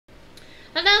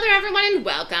Hello there everyone and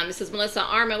welcome. This is Melissa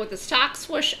Armo with the Stock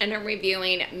Swoosh and I'm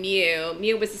reviewing Mew.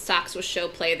 Mew was the Stock Swoosh show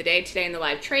play of the day today in the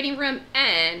live trading room,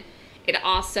 and it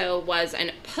also was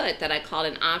a put that I called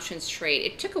an options trade.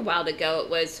 It took a while to go. It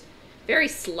was very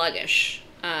sluggish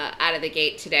out of the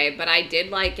gate today, but I did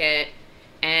like it,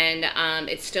 and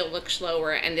it still looks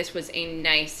slower, and this was a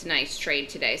nice trade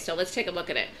today. So let's take a look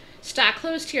at it. Stock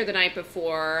closed here the night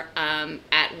before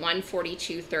at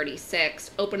 142.36,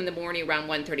 opened in the morning around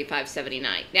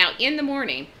 135.79. Now, in the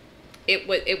morning,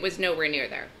 it was nowhere near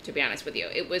there, to be honest with you.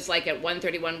 It was like at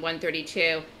 131,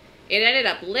 132. It ended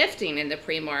up lifting in the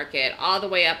pre-market all the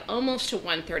way up almost to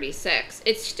 136.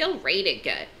 It's still rated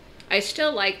good. I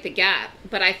still like the gap,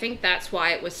 but I think that's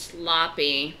why it was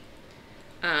sloppy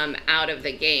out of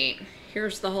the gate.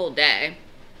 Here's the whole day.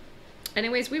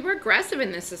 Anyways, we were aggressive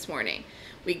in this morning.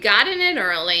 We got in it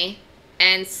early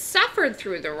and suffered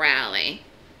through the rally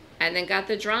and then got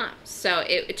the drop. So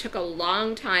it took a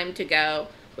long time to go,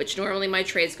 which normally my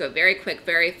trades go very quick,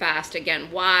 very fast. Again,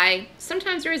 why?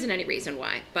 Sometimes there isn't any reason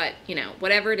why, but you know,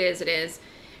 whatever it is, it is.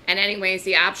 And anyways,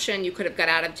 the option you could have got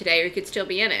out of today, or you could still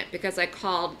be in it, because I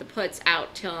called the puts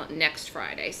out till next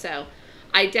Friday. So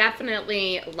I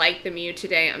definitely like the Mew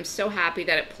today. I'm so happy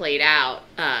that it played out.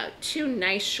 Two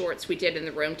nice shorts we did in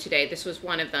the room today. This was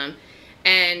one of them.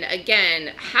 And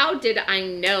again, how did I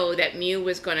know that Mew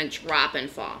was going to drop and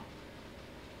fall?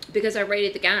 Because I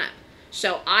rated the gap.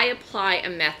 So I apply a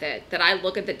method that I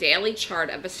look at the daily chart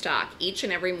of a stock each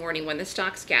and every morning when the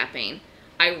stock's gapping.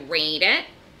 I rate it,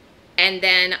 and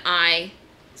then I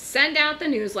send out the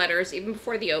newsletters even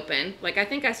before the open. Like, I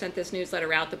think I sent this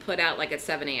newsletter out to put out like at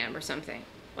 7 a.m. or something.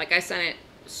 Like, I sent it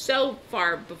so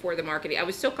far before the market. I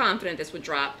was so confident this would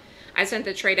drop. I sent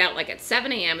the trade out like at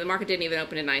 7 a.m. The market didn't even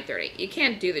open at 9:30. You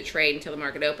can't do the trade until the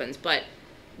market opens, but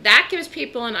that gives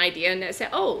people an idea, and they say,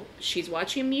 oh, she's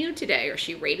watching Mew today, or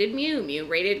she rated Mew. Mew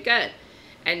rated good.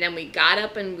 And then we got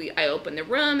up and I opened the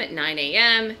room at 9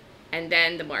 a.m., and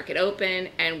then the market opened,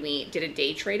 and we did a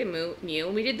day trade in Mew,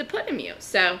 and we did the put in Mew.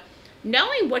 So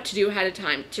knowing what to do ahead of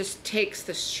time just takes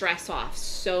the stress off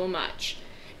so much.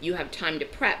 You have time to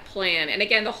prep, plan. And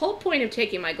again, the whole point of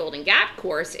taking my Golden Gap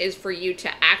course is for you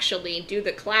to actually do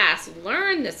the class,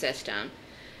 learn the system,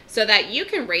 so that you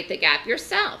can rate the gap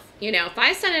yourself. You know, if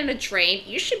I send in a trade,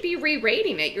 you should be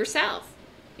re-rating it yourself.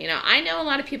 You know, I know a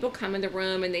lot of people come in the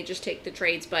room and they just take the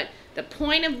trades, but the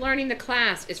point of learning the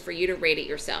class is for you to rate it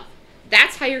yourself.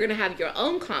 That's how you're going to have your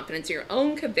own confidence, your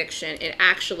own conviction in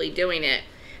actually doing it.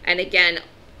 And again,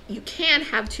 you can't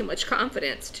have too much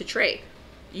confidence to trade.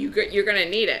 You're going to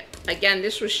need it. Again,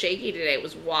 this was shaky today. It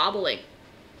was wobbling.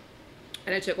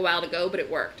 And it took a while to go, but it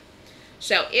worked.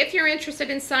 So if you're interested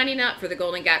in signing up for the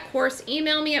Golden Gap course,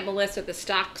 email me at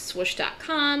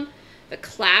melissa@thestockswoosh.com. The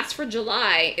class for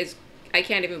July is, I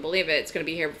can't even believe it, it's going to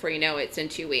be here before you know it. It's in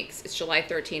 2 weeks. It's July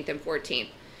 13th and 14th.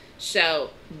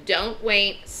 So don't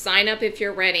wait. Sign up if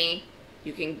you're ready.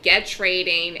 You can get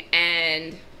trading.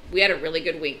 And we had a really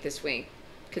good week this week.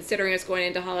 Considering it's going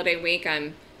into holiday week,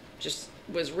 I'm just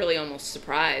was really almost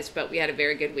surprised, but we had a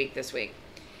very good week this week.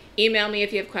 Email me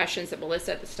if you have questions at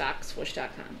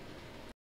melissa@thestockswoosh.com.